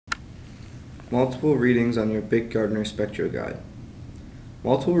Multiple readings on your BYK-Gardner spectro-guide.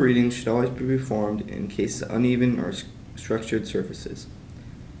 Multiple readings should always be performed in case of uneven or structured surfaces.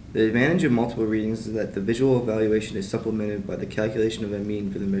 The advantage of multiple readings is that the visual evaluation is supplemented by the calculation of a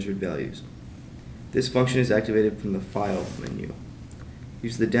mean for the measured values. This function is activated from the File menu.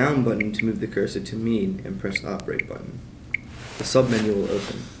 Use the down button to move the cursor to mean and press the Operate button. The submenu will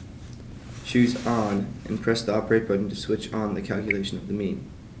open. Choose On and press the Operate button to switch on the calculation of the mean.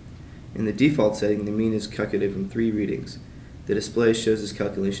 In the default setting, the mean is calculated from 3 readings. The display shows this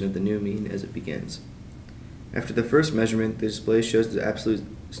calculation of the new mean as it begins. After the first measurement, the display shows the absolute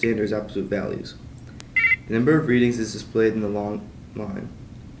standard's absolute values. The number of readings is displayed in the long line.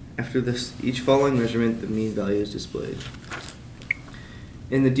 After each following measurement, the mean value is displayed.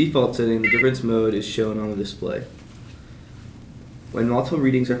 In the default setting, the difference mode is shown on the display. When multiple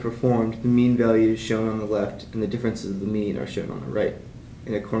readings are performed, the mean value is shown on the left and the differences of the mean are shown on the right,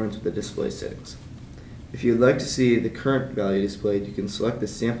 in accordance with the display settings. If you would like to see the current value displayed, you can select the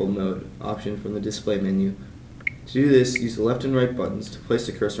Sample Mode option from the Display menu. To do this, use the left and right buttons to place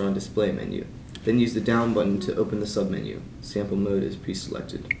the cursor on Display menu. Then use the down button to open the submenu. Sample Mode is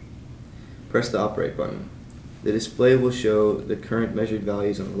pre-selected. Press the Operate button. The display will show the current measured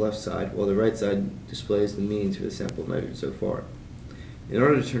values on the left side, while the right side displays the means for the sample measured so far. In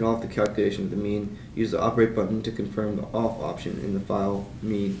order to turn off the calculation of the mean, use the Operate button to confirm the Off option in the File,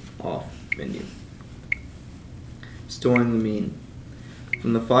 Mean, Off menu. Storing the mean.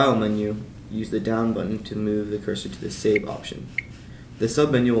 From the File menu, use the down button to move the cursor to the Save option. The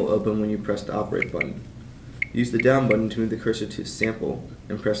submenu will open when you press the Operate button. Use the down button to move the cursor to Sample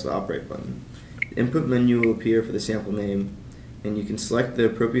and press the Operate button. The input menu will appear for the sample name, and you can select the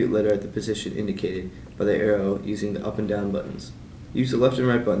appropriate letter at the position indicated by the arrow using the up and down buttons. Use the left and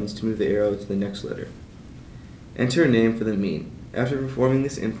right buttons to move the arrow to the next letter. Enter a name for the mean. After performing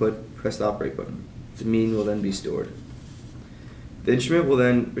this input, press the Operate button. The mean will then be stored. The instrument will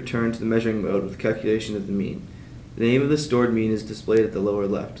then return to the measuring mode with calculation of the mean. The name of the stored mean is displayed at the lower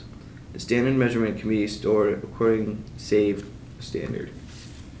left. The standard measurement can be stored according to Save Standard.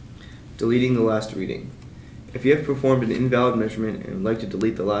 Deleting the last reading. If you have performed an invalid measurement and would like to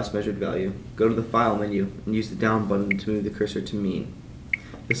delete the last measured value, go to the File menu and use the down button to move the cursor to Mean.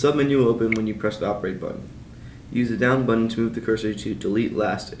 The submenu will open when you press the Operate button. Use the down button to move the cursor to Delete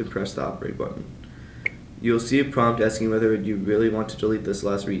Last and press the Operate button. You will see a prompt asking whether you really want to delete this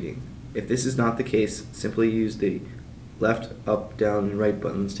last reading. If this is not the case, simply use the left, up, down, and right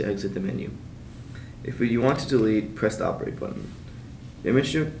buttons to exit the menu. If you want to delete, press the Operate button. The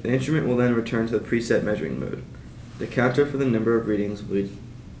instrument will then return to the preset measuring mode. The counter for the number of readings will be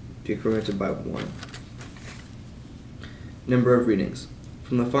decremented by 1. Number of readings.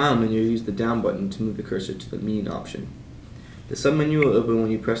 From the File menu, use the down button to move the cursor to the Mean option. The submenu will open when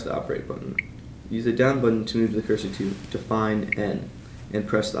you press the Operate button. Use the down button to move the cursor to Define N and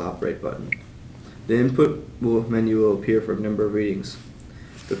press the Operate button. The input menu will appear for a number of readings.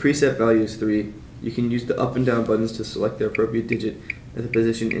 The preset value is 3. You can use the up and down buttons to select the appropriate digit at the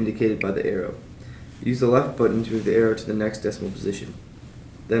position indicated by the arrow. Use the left button to move the arrow to the next decimal position.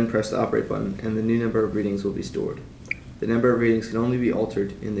 Then press the Operate button and the new number of readings will be stored. The number of readings can only be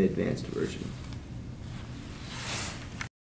altered in the advanced version.